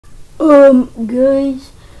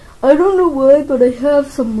Guys, I don't know why, but I have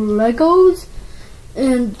some Legos,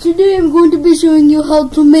 and today I'm going to be showing you how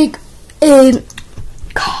to make a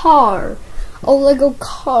car, a Lego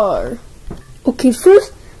car. Okay,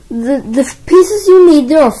 first, the pieces you need,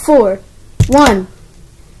 there are 4. 1,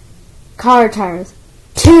 car tires.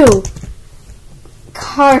 2,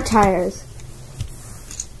 car tires.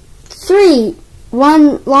 3,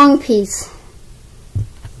 1 long piece.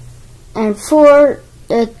 And 4,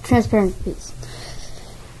 a transparent piece.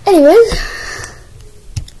 Anyways,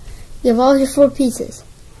 you have all your 4 pieces.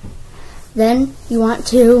 Then you want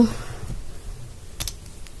to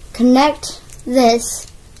connect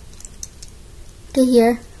this to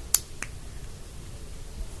here,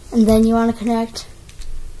 and then you want to connect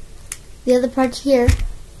the other part here,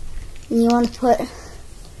 and you want to put,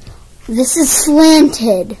 this is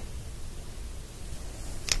slanted,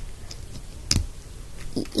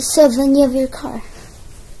 so then you have your car.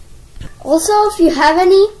 Also, if you have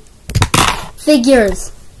any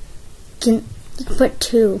figures, you can put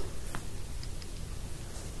 2.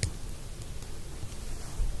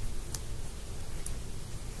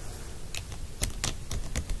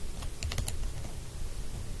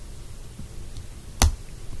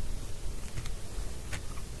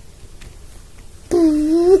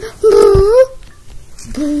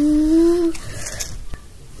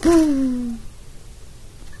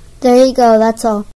 There you go, that's all.